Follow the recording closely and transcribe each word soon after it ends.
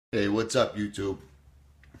Hey, what's up, YouTube?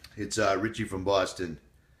 It's Richie from Boston.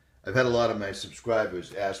 I've had a lot of my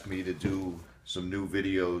subscribers ask me to do some new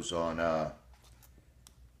videos on,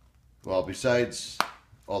 well, besides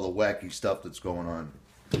all the wacky stuff that's going on,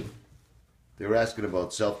 they were asking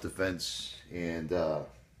about self-defense and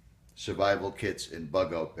survival kits and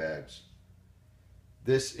bug-out bags.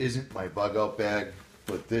 This isn't my bug-out bag,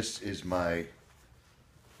 but this bag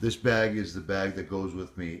is the bag that goes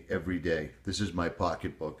with me every day. This is my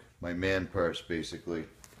pocketbook, my man purse, basically.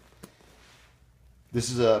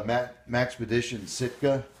 This is a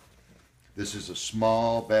𝗵𝗵𝗿𝗶𝗍𝗂𝗍𝗔. This is a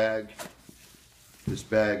small bag. This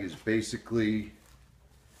bag is basically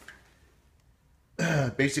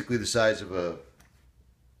the size of a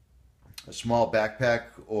small backpack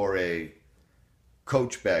or a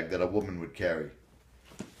coach bag that a woman would carry.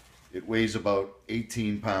 It weighs about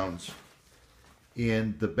 18 pounds.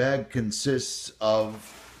 And the bag consists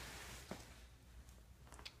of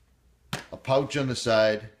a pouch on the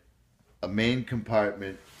side, a main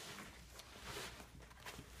compartment.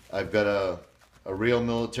 I've got a real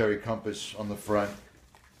military compass on the front.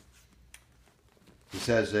 This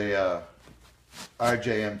has a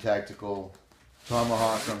RJM tactical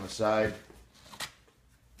tomahawk on the side,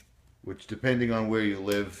 which, depending on where you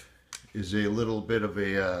live, is a little bit of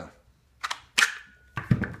a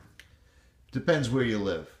depends where you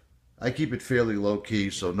live. I keep it fairly low key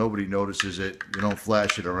so nobody notices it. You don't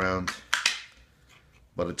flash it around.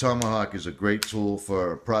 But a tomahawk is a great tool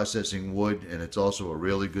for processing wood, and it's also a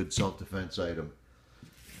really good self-defense item.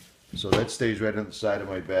 So that stays right on the side of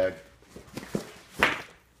my bag.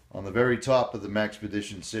 On the very top of the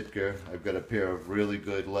𝗵𝗵𝗿𝗶𝗍𝗂𝗍𝗔, I've got a pair of really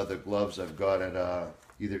good leather gloves I've got at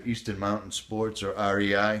either Eastern Mountain Sports or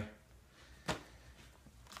REI.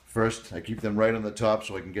 First, I keep them right on the top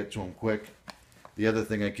so I can get to them quick. The other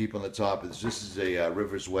thing I keep on the top is this is a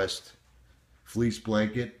Rivers West fleece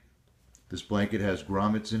blanket. This blanket has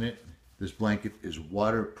grommets in it. This blanket is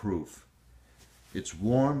waterproof. It's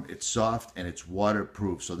warm, it's soft, and it's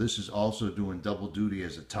waterproof. So this is also doing double duty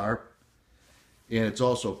as a tarp. And it's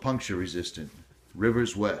also puncture resistant.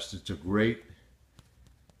 Rivers West. It's a great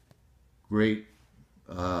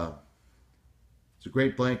it's a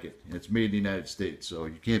great blanket, and it's made in the United States, so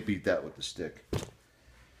you can't beat that with the stick.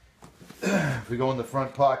 If we go in the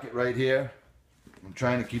front pocket right here, I'm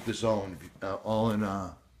trying to keep this all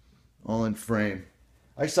in frame.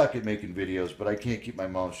 I suck at making videos, but I can't keep my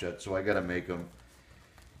mouth shut, so I gotta make them.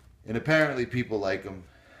 And apparently people like them,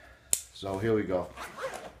 so here we go.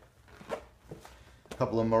 A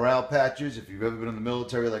couple of morale patches. If you've ever been in the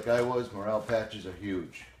military like I was, morale patches are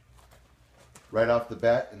huge. Right off the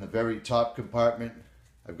bat, in the very top compartment,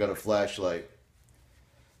 I've got a flashlight.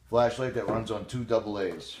 Flashlight that runs on 2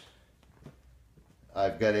 AA's.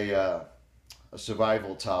 I've got a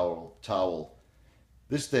survival towel.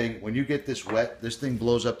 This thing, when you get this wet, this thing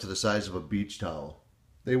blows up to the size of a beach towel.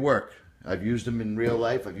 They work. I've used them in real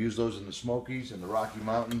life. I've used those in the Smokies and the Rocky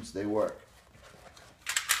Mountains. They work.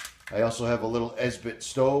 I also have a little 𝗬𝗍𝗿𝗍𝗍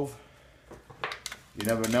stove. You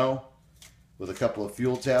never know. With a couple of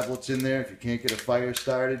fuel tablets in there if you can't get a fire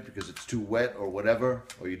started because it's too wet or whatever,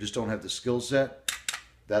 or you just don't have the skill set,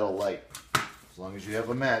 that'll light as long as you have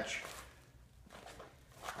a match.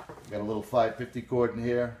 Got a little 550 cord in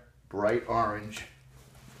here, bright orange.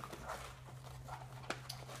 I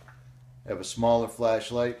have a smaller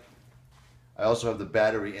flashlight. I also have the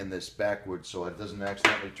battery in this backwards so it doesn't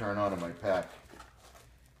accidentally turn on in my pack.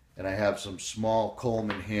 And I have some small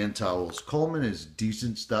Coleman hand towels. Coleman is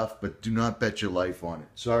decent stuff, but do not bet your life on it.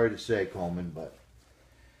 Sorry to say, Coleman, but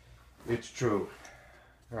it's true.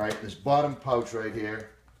 All right, this bottom pouch right here,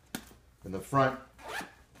 in the front,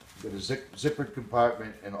 got a zippered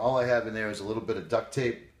compartment, and all I have in there is a little bit of duct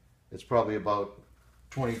tape. It's probably about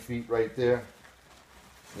 20 feet right there.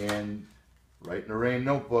 And Write in the Rain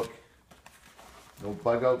notebook. No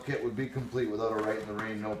bug-out kit would be complete without a Write in the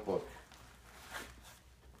Rain notebook.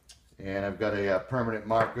 And I've got a permanent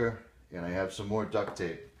marker, and I have some more duct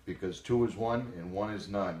tape because 2 is 1 and 1 is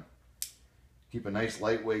none. Keep a nice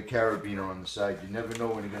lightweight carabiner on the side. You never know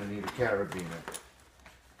when you're going to need a carabiner.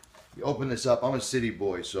 You open this up. I'm a city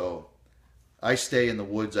boy, so I stay in the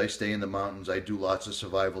woods. I stay in the mountains. I do lots of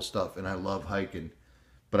survival stuff, and I love hiking.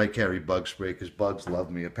 But I carry bug spray because bugs love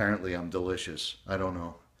me. Apparently, I'm delicious. I don't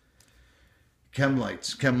know. Chem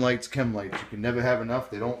lights. You can never have enough.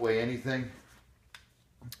 They don't weigh anything.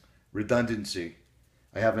 Redundancy.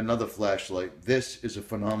 I have another flashlight. This is a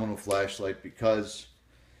phenomenal flashlight because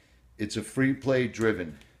it's a free play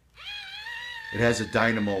driven. It has a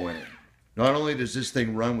dynamo in it. Not only does this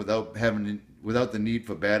thing run without the need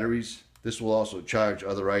for batteries, this will also charge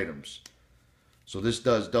other items. So this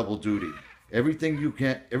does double duty. Everything you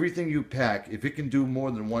pack, if it can do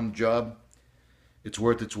more than one job, it's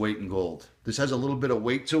worth its weight in gold. This has a little bit of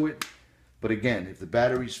weight to it, but again, if the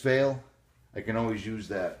batteries fail, I can always use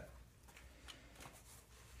that.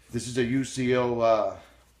 This is a UCO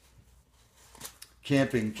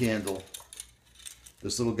camping candle.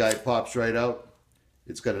 This little guy pops right out.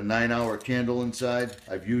 It's got a 9-hour candle inside.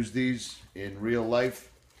 I've used these in real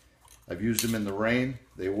life. I've used them in the rain.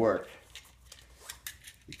 They work.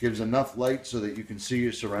 It gives enough light so that you can see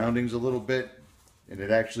your surroundings a little bit, and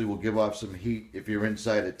it actually will give off some heat if you're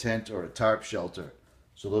inside a tent or a tarp shelter.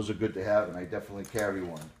 So those are good to have, and I definitely carry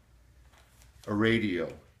one. A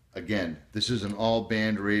radio. Again, this is an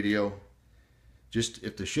all-band radio. Just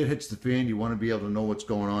if the shit hits the fan, you want to be able to know what's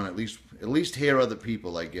going on, at least hear other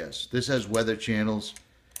people, I guess. This has weather channels.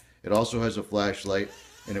 It also has a flashlight,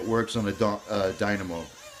 and it works on a dynamo.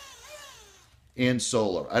 And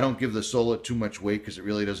solar. I don't give the solar too much weight because it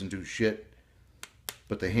really doesn't do shit.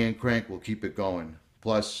 But the hand crank will keep it going.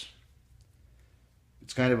 Plus,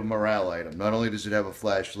 it's kind of a morale item. Not only does it have a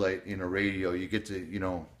flashlight and a radio, you get to, you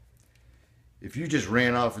know, if you just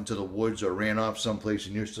ran off into the woods or ran off someplace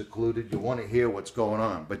and you're secluded, you want to hear what's going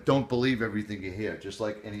on. But don't believe everything you hear, just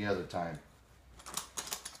like any other time.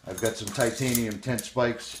 I've got some titanium tent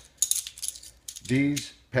spikes.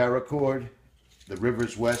 These, paracord, the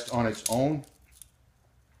Rivers West on its own.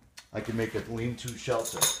 I can make a lean-to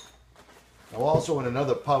shelter. Now also in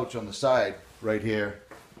another pouch on the side, right here,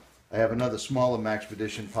 I have another smaller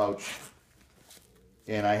Maxpedition pouch.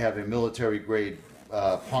 And I have a military grade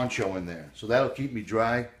poncho in there. So that'll keep me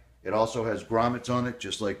dry. It also has grommets on it,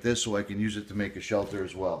 just like this, so I can use it to make a shelter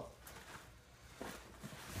as well.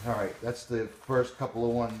 Alright, that's the first couple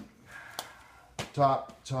of one.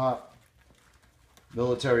 Top.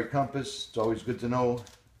 Military compass. It's always good to know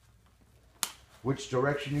which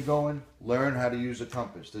direction you're going. Learn how to use a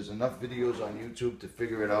compass. There's enough videos on YouTube to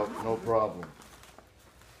figure it out, no problem.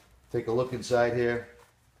 Take a look inside here.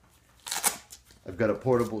 I've got a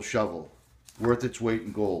portable shovel. Worth its weight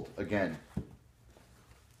in gold, again.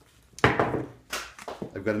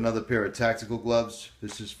 I've got another pair of tactical gloves.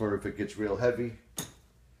 This is for if it gets real heavy.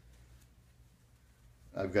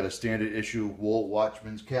 I've got a standard issue wool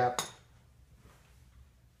watchman's cap.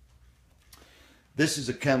 This is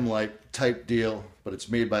a 𝗵𝗵𝗿𝗍 type deal, but it's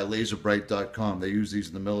made by 𝗦𝗵𝗵𝗿𝗍𝗍. They use these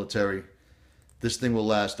in the military. This thing will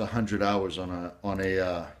last 100 hours on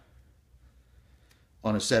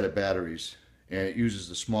a set of batteries. And it uses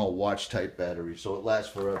the small watch type battery, so it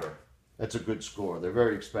lasts forever. That's a good score. They're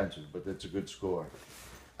very expensive, but that's a good score.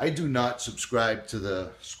 I do not subscribe to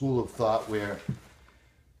the school of thought where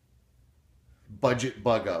budget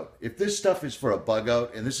bug out. If this stuff is for a bug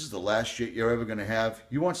out and this is the last shit you're ever going to have,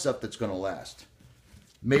 you want stuff that's going to last.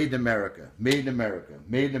 Made in America, made in America,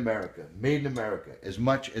 made in America, made in America, as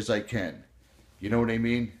much as I can. You know what I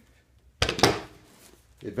mean?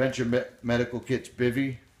 Adventure Medical Kits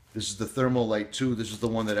Bivy. This is the 𝗵𝗵𝗿𝗍𝗍 2. This is the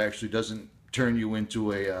one that actually doesn't turn you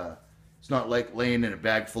into a, it's not like laying in a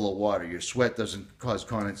bag full of water. Your sweat doesn't cause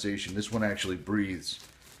condensation. This one actually breathes.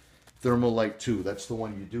 𝗵𝗵𝗿𝗍𝗍 2. That's the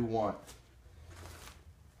one you do want.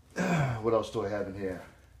 What else do I have in here?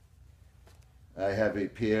 I have a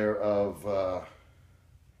pair of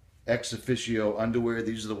ex officio underwear.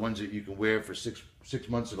 These are the ones that you can wear for six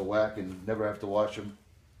months at a whack and never have to wash them.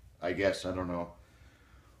 I guess, I don't know.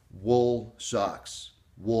 Wool socks.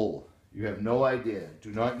 Wool. You have no idea.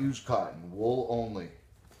 Do not use cotton. Wool only.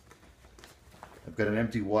 I've got an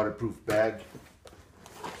empty waterproof bag.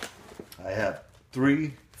 I have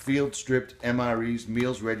 3 field stripped MREs,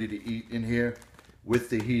 meals ready to eat, in here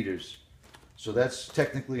with the heaters. So that's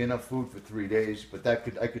technically enough food for 3 days, but I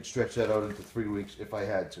could stretch that out into 3 weeks if I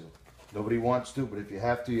had to. Nobody wants to, but if you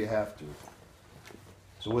have to, you have to.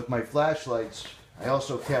 So with my flashlights, I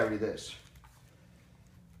also carry this.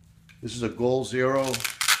 This is a Goal Zero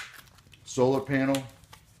solar panel.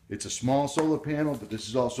 It's a small solar panel, but this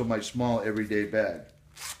is also my small everyday bag.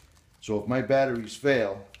 So if my batteries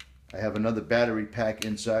fail, I have another battery pack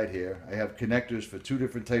inside here. I have connectors for 2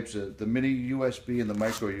 different types of the mini USB and the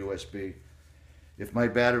micro USB. If my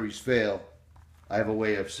batteries fail, I have a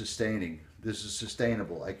way of sustaining. This is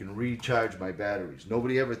sustainable. I can recharge my batteries.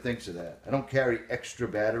 Nobody ever thinks of that. I don't carry extra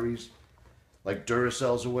batteries like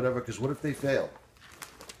Duracells or whatever, because what if they fail?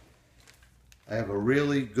 I have a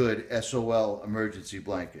really good SOL emergency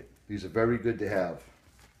blanket. These are very good to have.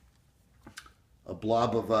 A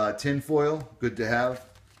blob of tin foil, good to have.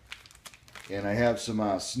 And I have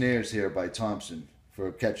some snares here by Thompson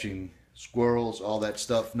for catching squirrels, all that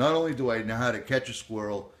stuff. Not only do I know how to catch a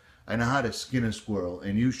squirrel, I know how to skin a squirrel,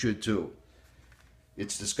 and you should too.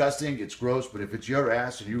 It's disgusting, it's gross, but if it's your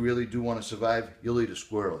ass and you really do want to survive, you'll eat a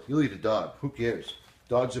squirrel. You'll eat a dog. Who cares?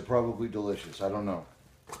 Dogs are probably delicious. I don't know.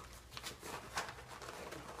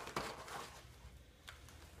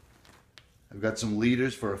 I've got some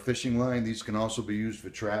leaders for a fishing line. These can also be used for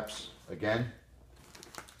traps. Again.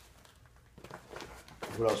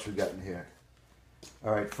 What else we got in here?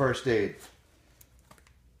 All right, first aid.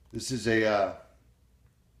 This is a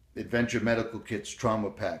Adventure Medical Kit's trauma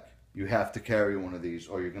pack. You have to carry one of these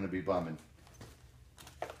or you're going to be bumming.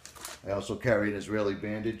 I also carry an Israeli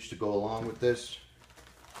bandage to go along with this.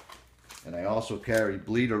 And I also carry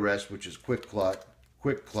bleed arrest, which is quick clot,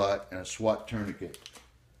 and a SWAT tourniquet.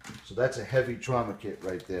 So that's a heavy trauma kit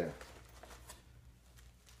right there.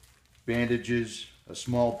 Bandages, a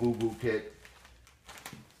small boo-boo kit.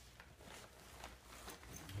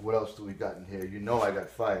 What else do we got in here? You know I got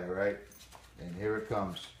fire, right? And here it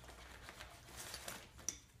comes.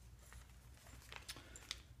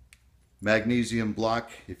 Magnesium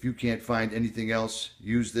block. If you can't find anything else,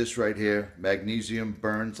 use this right here. Magnesium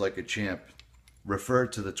burns like a champ. Refer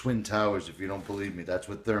to the Twin Towers if you don't believe me. That's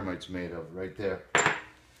what thermite's made of, right there.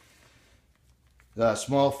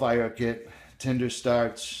 Small fire kit, tinder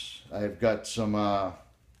starts. I've got some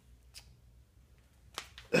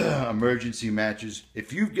emergency matches.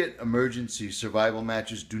 If you get emergency survival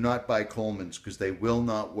matches, do not buy Coleman's because they will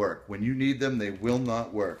not work. When you need them, they will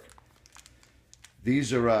not work.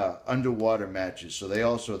 These are underwater matches, so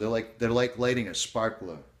they're like lighting a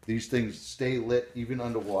sparkler. These things stay lit even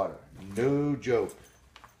underwater. No joke.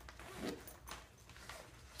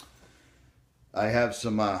 I have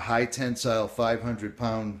some high tensile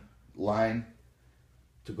 500-pound line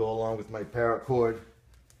to go along with my paracord.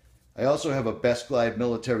 I also have a Best Glide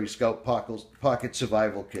Military Scout Pocket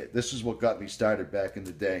Survival Kit. This is what got me started back in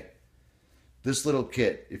the day. This little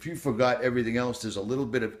kit, if you forgot everything else, there's a little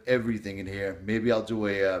bit of everything in here. Maybe I'll do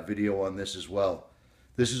a video on this as well.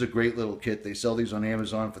 This is a great little kit. They sell these on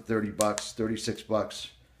Amazon for 30 bucks, 36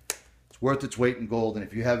 bucks. It's worth its weight in gold, and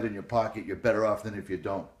if you have it in your pocket, you're better off than if you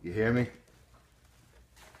don't. You hear me?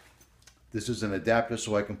 This is an adapter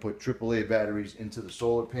so I can put AAA batteries into the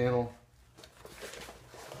solar panel.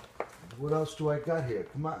 What else do I got here?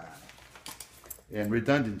 Come on. And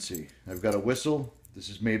redundancy. I've got a whistle. This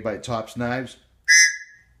is made by Tops Knives.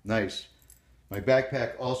 Nice. My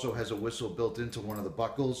backpack also has a whistle built into one of the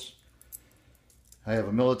buckles. I have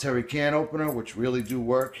a military can opener, which really do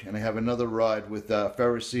work. And I have another rod with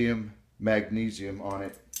ferrocerium magnesium on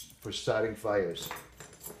it for starting fires.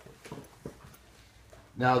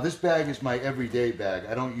 Now, this bag is my everyday bag.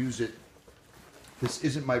 I don't use it. This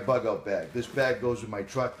isn't my bug out bag. This bag goes with my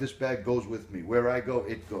truck. This bag goes with me. Where I go,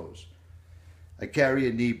 it goes. I carry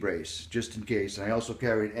a knee brace, just in case. And I also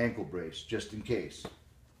carry an ankle brace, just in case.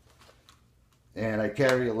 And I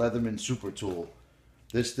carry a 𝗏𝗏𝗰𝗍𝗍𝗏 super tool.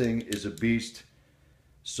 This thing is a beast.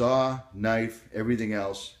 Saw, knife, everything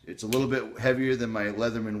else. It's a little bit heavier than my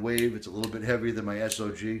𝗏𝗏𝗰𝗏𝗏𝗏. It's a little bit heavier than my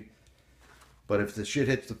SOG. But if the shit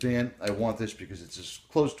hits the fan, I want this because it's as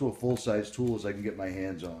close to a full-size tool as I can get my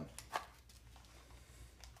hands on.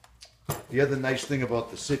 The other nice thing about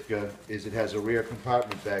the Sitka is it has a rear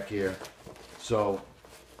compartment back here. So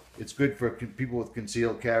it's good for people with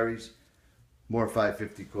concealed carries. More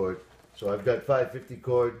 550 cord. So I've got 550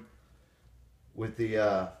 cord with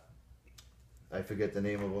the, I forget the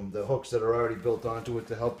name of them, the hooks that are already built onto it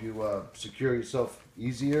to help you secure yourself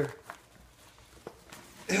easier.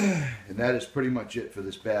 And that is pretty much it for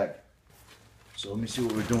this bag. So let me see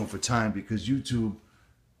what we're doing for time, because YouTube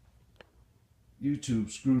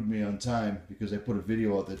screwed me on time because I put a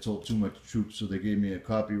video out that told too much truth, so they gave me a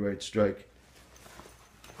copyright strike.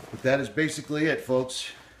 But that is basically it, folks.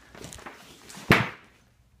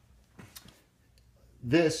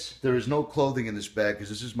 There is no clothing in this bag because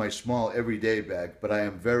this is my small everyday bag, but I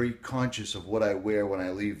am very conscious of what I wear when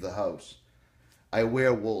I leave the house. I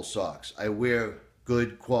wear wool socks. I wear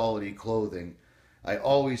good quality clothing. I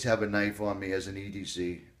always have a knife on me as an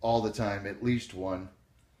EDC, all the time, at least one.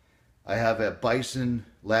 I have a Bison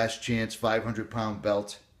Last Chance 500-pound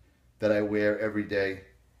belt that I wear every day,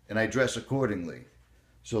 and I dress accordingly.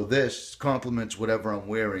 So this complements whatever I'm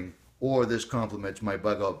wearing, or this complements my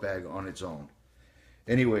bug out bag on its own.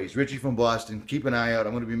 Anyways, Richie from Boston, keep an eye out.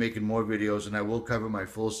 I'm going to be making more videos, and I will cover my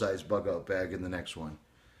full-size bug out bag in the next one.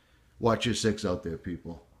 Watch your six out there,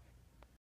 people.